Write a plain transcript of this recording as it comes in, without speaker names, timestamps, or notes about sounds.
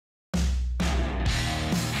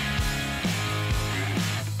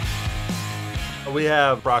We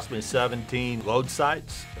have approximately 17 load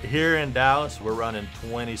sites. Here in Dallas, we're running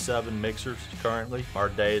 27 mixers currently. Our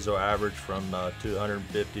days will average from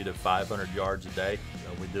 250 to 500 yards a day.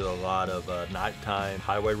 We do a lot of nighttime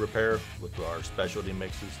highway repair with our specialty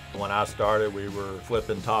mixes. When I started, we were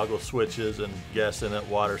flipping toggle switches and guessing at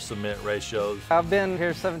water cement ratios. I've been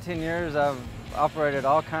here 17 years. I've operated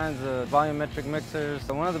all kinds of volumetric mixers.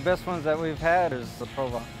 One of the best ones that we've had is the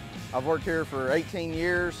ProAll. I've worked here for 18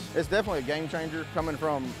 years. It's definitely a game changer coming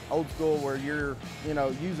from old school where you're,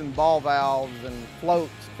 using ball valves and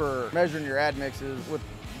floats for measuring your admixes. With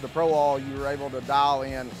the ProAll, you were able to dial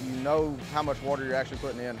in, you know how much water you're actually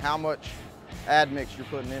putting in, how much admix you're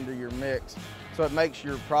putting into your mix. So it makes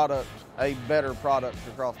your product a better product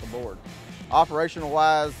across the board. Operational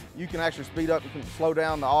wise, you can actually speed up, you can slow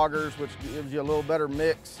down the augers, which gives you a little better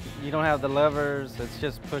mix. You don't have the levers, it's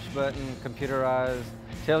just push button, computerized,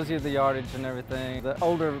 tells you the yardage and everything. The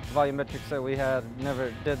older volumetrics that we had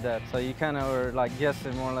never did that, so you kind of were like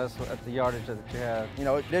guessing more or less at the yardage that you had.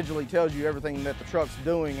 It digitally tells you everything that the truck's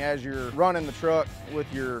doing as you're running the truck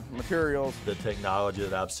with your materials. The technology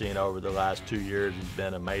that I've seen over the last 2 years has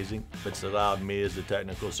been amazing. It's allowed me as the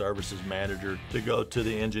technical services manager to go to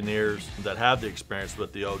the engineers that have the experience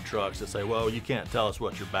with the old trucks and say, well, you can't tell us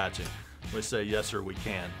what you're batching. We say, yes, sir, we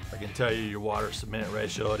can. I can tell you your water cement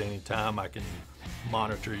ratio at any time. I can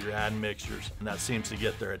monitor your admixtures, and that seems to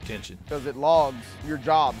get their attention. Because it logs your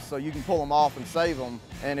jobs, so you can pull them off and save them.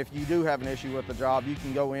 And if you do have an issue with the job, you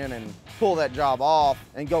can go in and pull that job off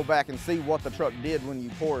and go back and see what the truck did when you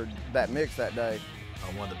poured that mix that day.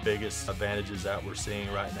 One of the biggest advantages that we're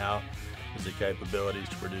seeing right now is the capabilities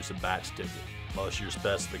to produce a batch ticket. Most of your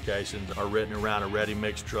specifications are written around a ready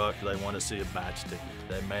mix truck. They want to see a batch ticket.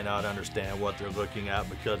 They may not understand what they're looking at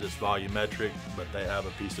because it's volumetric, but they have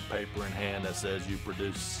a piece of paper in hand that says you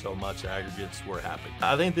produce so much aggregates, we're happy.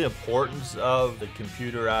 I think the importance of the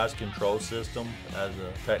computerized control system as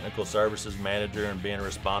a technical services manager and being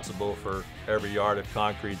responsible for every yard of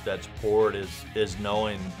concrete that's poured is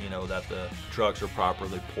knowing, that the trucks are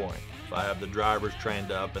properly pouring. If I have the drivers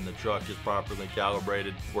trained up and the truck is properly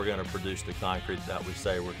calibrated, we're going to produce the concrete that we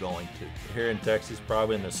say we're going to. Here in Texas,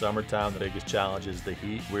 probably in the summertime, the biggest challenge is the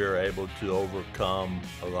heat. We are able to overcome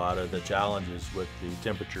a lot of the challenges with the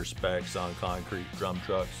temperature specs on concrete drum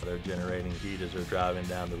trucks. They're generating heat as they're driving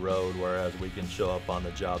down the road, whereas we can show up on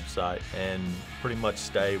the job site and pretty much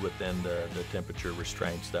stay within the temperature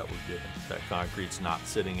restraints that we're given. That concrete's not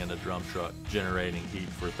sitting in a drum truck generating heat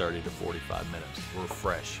for 30 to 45 minutes. We're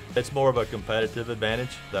fresh. It's more of a competitive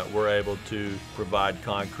advantage that we're able to provide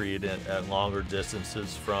concrete at longer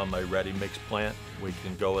distances from a ready mix plant. We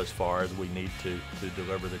can go as far as we need to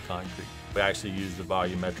deliver the concrete. We actually use the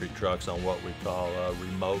volumetric trucks on what we call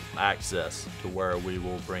remote access, to where we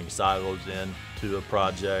will bring silos in to a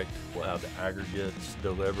project. We'll have the aggregates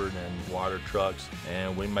delivered in water trucks,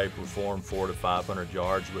 and we may perform 400 to 500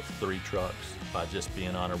 yards with 3 trucks by just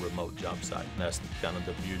being on a remote job site. And that's kind of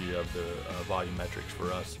the beauty of the volumetrics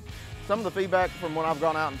for us. Some of the feedback from when I've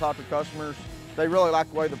gone out and talked to customers, they really like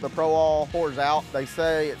the way that the ProAll pours out. They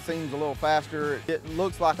say it seems a little faster. It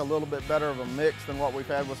looks like a little bit better of a mix than what we've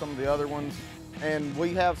had with some of the other ones. And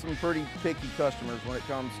we have some pretty picky customers when it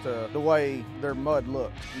comes to the way their mud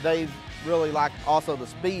looks. They really like also the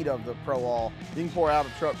speed of the ProAll. You can pour out a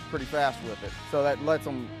truck pretty fast with it. So that lets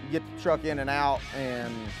them get the truck in and out,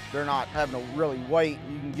 and they're not having to really wait.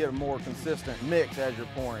 You can get a more consistent mix as you're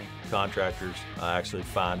pouring. Contractors actually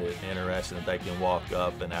find it interesting that they can walk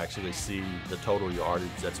up and actually see the total yardage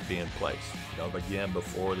that's being placed. Again,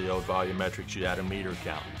 before the old volumetrics, you had a meter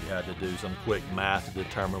count. You had to do some quick math to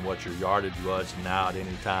determine what your yardage was. Now at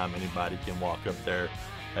any time, anybody can walk up there,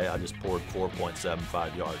 hey, I just poured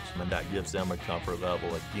 4.75 yards. And that gives them a comfort level,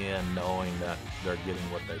 again, knowing that they're getting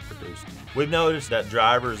what they produced. We've noticed that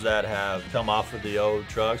drivers that have come off of the old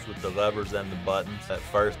trucks with the levers and the buttons, at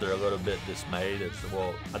first they're a little bit dismayed. It's,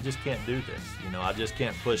 well, I just can't do this. I just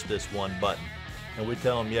can't push this one button. And we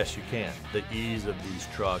tell them, yes, you can. The ease of these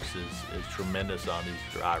trucks is tremendous on these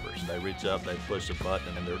drivers. They reach up, they push a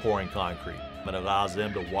button, and they're pouring concrete. It allows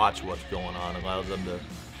them to watch what's going on, it allows them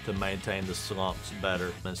to maintain the slumps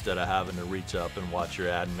better instead of having to reach up and watch your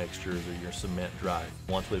admixtures or your cement dry.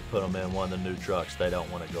 Once we put them in one of the new trucks, they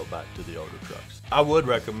don't want to go back to the older trucks. I would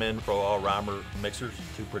recommend ProAll Volumetric mixers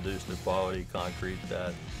to produce the quality concrete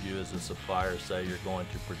that you as a supplier say you're going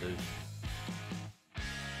to produce.